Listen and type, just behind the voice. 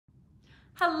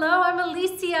Hello, I'm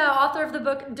Alicia, author of the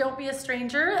book Don't Be a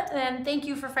Stranger, and thank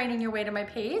you for finding your way to my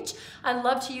page. I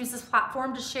love to use this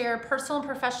platform to share personal and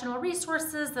professional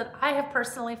resources that I have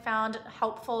personally found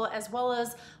helpful as well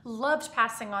as loved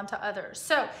passing on to others.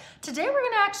 So today we're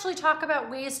going to actually talk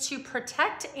about ways to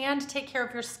protect and take care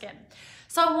of your skin.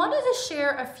 So I wanted to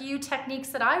share a few techniques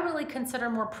that I really consider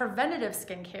more preventative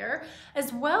skincare,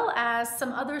 as well as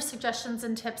some other suggestions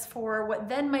and tips for what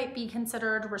then might be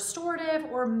considered restorative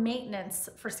or maintenance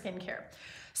for skincare.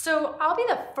 So I'll be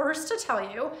the first to tell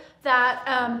you that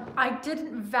I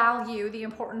didn't value the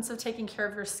importance of taking care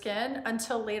of your skin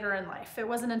until later in life. It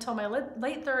wasn't until my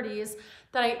late 30s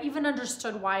that I even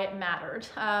understood why it mattered.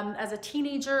 As a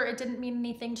teenager, it didn't mean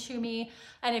anything to me.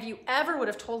 And if you ever would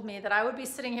have told me that I would be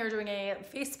sitting here doing a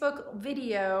Facebook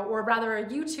video, or rather a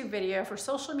YouTube video for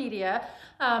social media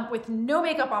with no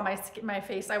makeup on my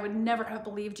face, I would never have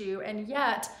believed you. And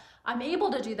yet, I'm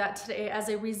able to do that today as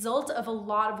a result of a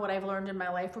lot of what I've learned in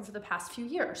my life over the past few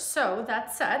years. So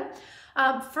that said,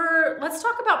 let's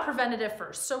talk about preventative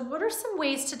first. So what are some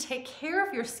ways to take care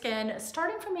of your skin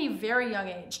starting from a very young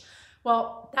age?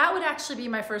 Well, that would actually be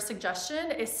my first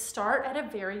suggestion, is start at a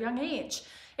very young age.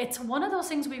 It's one of those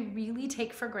things we really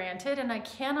take for granted, and I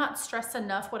cannot stress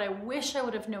enough what I wish I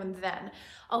would have known then.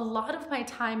 A lot of my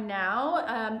time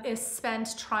now is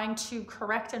spent trying to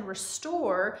correct and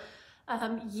restore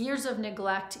years of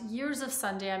neglect, years of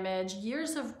sun damage,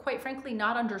 years of, quite frankly,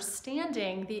 not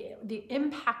understanding the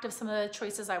impact of some of the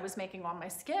choices I was making on my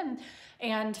skin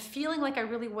and feeling like I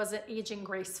really wasn't aging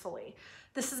gracefully.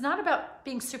 This is not about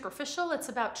being superficial. It's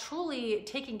about truly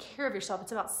taking care of yourself.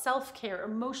 It's about self-care,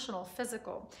 emotional,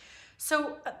 physical.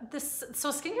 So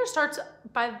skincare starts,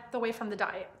 by the way, from the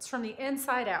diet. It's from the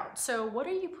inside out. So what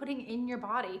are you putting in your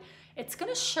body? It's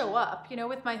going to show up. You know,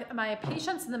 with my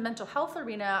patients in the mental health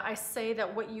arena, I say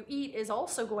that what you eat is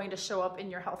also going to show up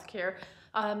in your healthcare.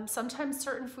 Sometimes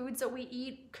certain foods that we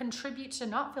eat contribute to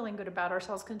not feeling good about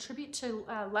ourselves, contribute to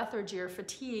lethargy or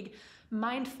fatigue,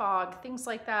 mind fog, things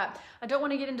like that. I don't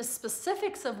want to get into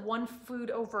specifics of one food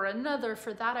over another.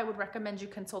 For that, I would recommend you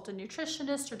consult a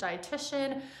nutritionist or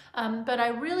dietitian. But I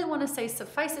really want to say,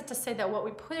 suffice it to say that what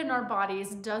we put in our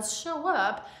bodies does show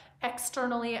up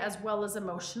externally as well as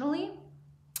emotionally.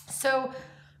 So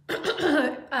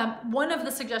one of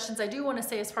the suggestions I do want to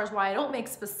say as far as why I don't make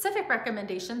specific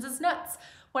recommendations is nuts.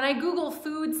 When I Google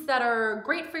foods that are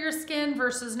great for your skin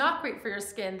versus not great for your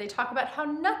skin, they talk about how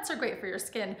nuts are great for your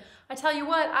skin. I tell you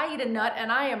what, I eat a nut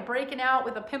and I am breaking out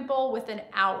with a pimple within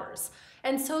hours.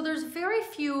 And so there's very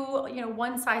few,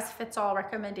 one-size-fits-all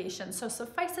recommendations. So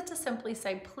suffice it to simply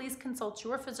say, please consult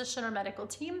your physician or medical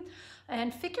team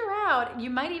and figure out, you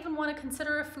might even want to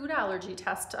consider a food allergy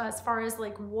test as far as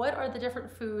like, what are the different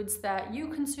foods that you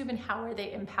consume and how are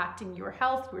they impacting your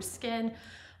health, your skin,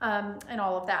 and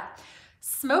all of that.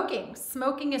 Smoking.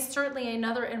 Smoking is certainly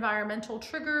another environmental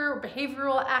trigger or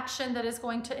behavioral action that is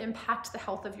going to impact the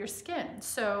health of your skin.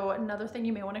 So another thing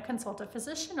you may want to consult a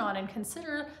physician on and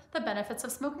consider the benefits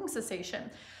of smoking cessation.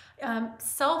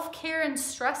 Self-care and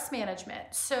stress management.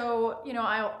 So,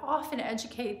 I'll often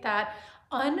educate that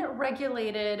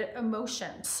unregulated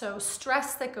emotions, so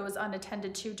stress that goes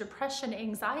unattended to, depression,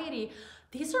 anxiety,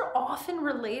 these are often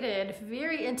related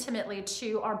very intimately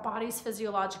to our body's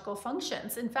physiological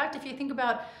functions. In fact, if you think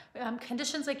about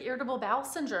conditions like irritable bowel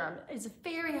syndrome, it's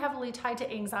very heavily tied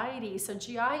to anxiety. So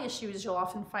GI issues, you'll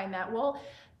often find that. Well,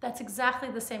 that's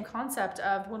exactly the same concept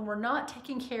of when we're not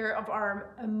taking care of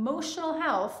our emotional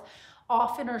health,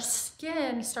 often our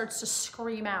skin starts to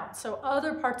scream out. So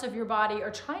other parts of your body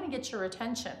are trying to get your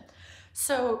attention.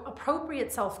 So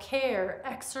appropriate self-care,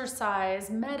 exercise,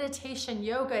 meditation,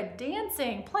 yoga,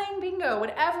 dancing, playing bingo,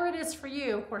 whatever it is for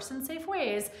you, of course in safe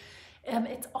ways,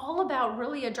 it's all about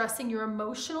really addressing your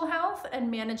emotional health and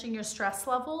managing your stress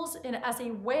levels as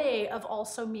a way of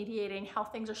also mediating how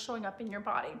things are showing up in your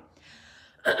body.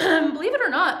 Believe it or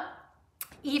not,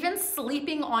 even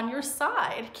sleeping on your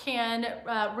side can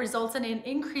result in an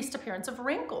increased appearance of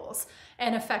wrinkles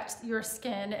and affect your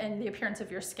skin and the appearance of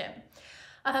your skin.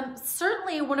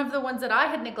 Certainly one of the ones that I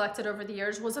had neglected over the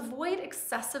years was avoid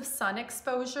excessive sun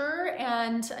exposure,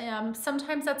 and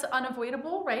sometimes that's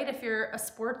unavoidable, right? If you're a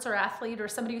sports or athlete or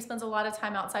somebody who spends a lot of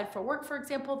time outside for work, for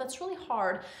example, that's really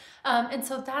hard. And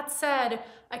so that said,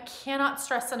 I cannot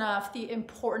stress enough the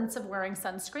importance of wearing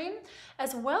sunscreen,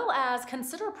 as well as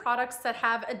consider products that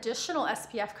have additional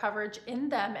SPF coverage in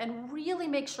them and really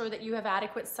make sure that you have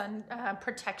adequate sun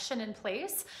protection in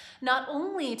place, not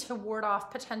only to ward off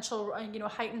potential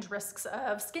heightened risks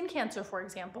of skin cancer, for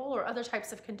example, or other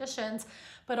types of conditions,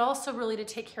 but also really to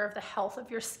take care of the health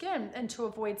of your skin and to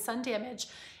avoid sun damage.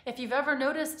 If you've ever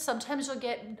noticed, sometimes you'll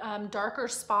get darker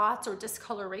spots or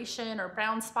discoloration or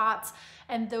brown spots,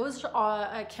 and those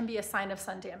can be a sign of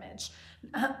sun damage.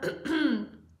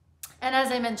 And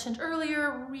as I mentioned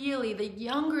earlier, really the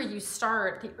younger you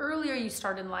start, the earlier you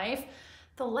start in life,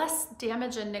 the less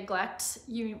damage and neglect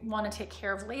you want to take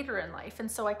care of later in life.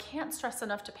 And so I can't stress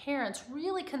enough to parents,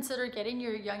 really consider getting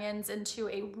your youngins into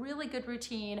a really good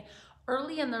routine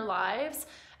early in their lives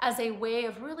as a way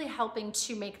of really helping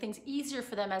to make things easier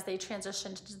for them as they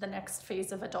transition to the next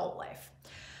phase of adult life.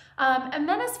 And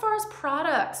then as far as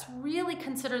products, really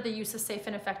consider the use of safe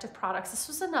and effective products. This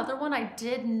was another one I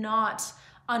did not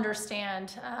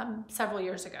understand several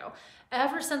years ago.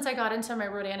 Ever since I got into my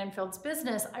Rodan & Fields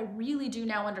business, I really do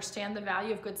now understand the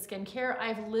value of good skincare.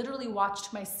 I've literally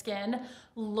watched my skin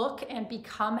look and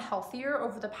become healthier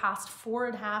over the past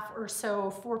 4.5 or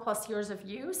so, 4+ years of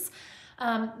use.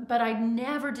 But I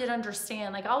never did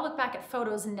understand. Like, I'll look back at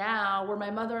photos now where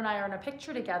my mother and I are in a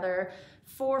picture together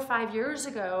 4 or 5 years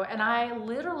ago, and I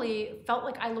literally felt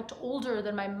like I looked older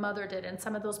than my mother did in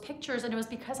some of those pictures, and it was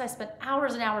because I spent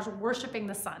hours and hours worshiping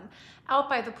the sun, out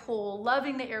by the pool,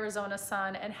 loving the Arizona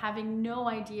sun, and having no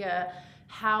idea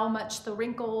how much the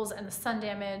wrinkles and the sun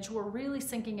damage were really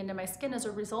sinking into my skin as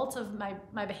a result of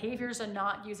my behaviors and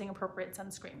not using appropriate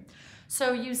sunscreen.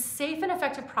 So use safe and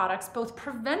effective products, both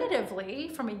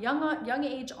preventatively from a young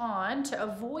age on, to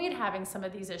avoid having some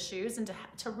of these issues and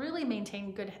to really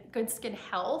maintain good skin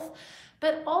health,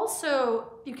 but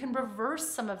also you can reverse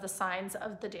some of the signs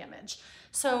of the damage.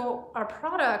 So our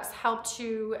products help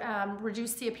to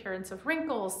reduce the appearance of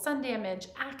wrinkles, sun damage,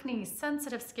 acne,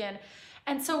 sensitive skin.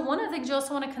 And so one of the things you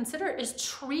also want to consider is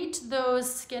treat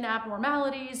those skin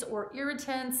abnormalities or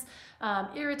irritants,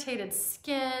 irritated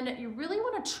skin. You really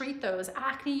want to treat those.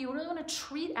 Acne, you really want to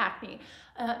treat acne.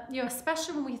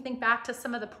 Especially when we think back to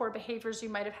some of the poor behaviors you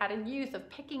might have had in youth of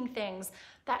picking things,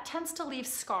 that tends to leave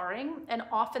scarring, and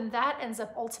often that ends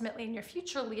up ultimately in your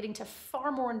future leading to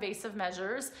far more invasive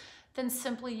measures than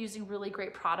simply using really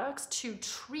great products to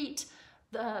treat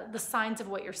the signs of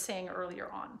what you're saying earlier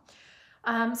on.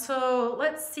 So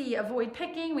let's see, avoid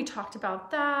picking, we talked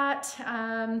about that.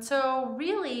 So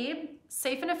really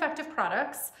safe and effective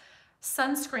products,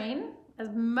 sunscreen as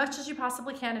much as you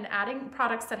possibly can, and adding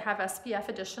products that have SPF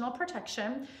additional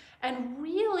protection, and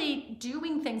really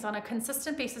doing things on a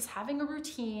consistent basis, having a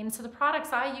routine. So the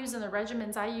products I use and the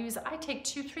regimens I use, I take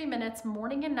 2-3 minutes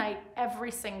morning and night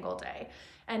every single day.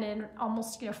 And in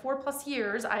almost 4+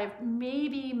 years, I've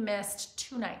maybe missed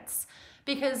 2 nights.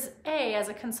 Because as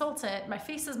a consultant, my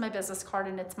face is my business card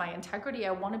and it's my integrity.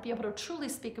 I want to be able to truly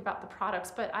speak about the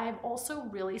products, but I have also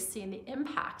really seen the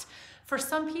impact. For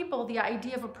some people, the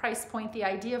idea of a price point, the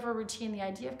idea of a routine, the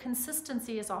idea of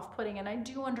consistency is off-putting, and I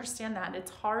do understand that.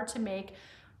 It's hard to make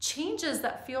changes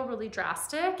that feel really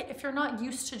drastic if you're not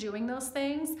used to doing those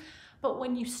things. But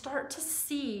when you start to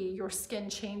see your skin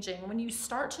changing, when you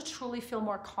start to truly feel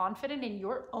more confident in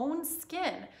your own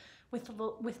skin,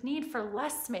 with need for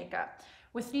less makeup,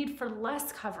 with need for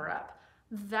less cover-up,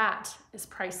 that is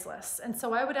priceless. And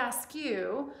so I would ask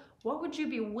you, what would you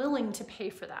be willing to pay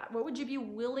for that? What would you be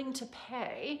willing to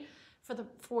pay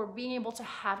for being able to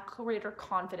have greater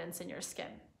confidence in your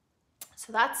skin?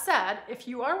 So that said, if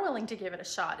you are willing to give it a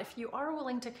shot, if you are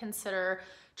willing to consider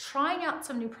trying out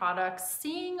some new products,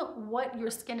 seeing what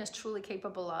your skin is truly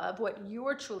capable of, what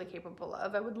you're truly capable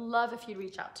of, I would love if you'd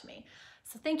reach out to me.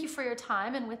 So thank you for your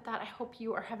time. And with that, I hope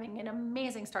you are having an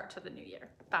amazing start to the new year.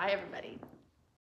 Bye, everybody.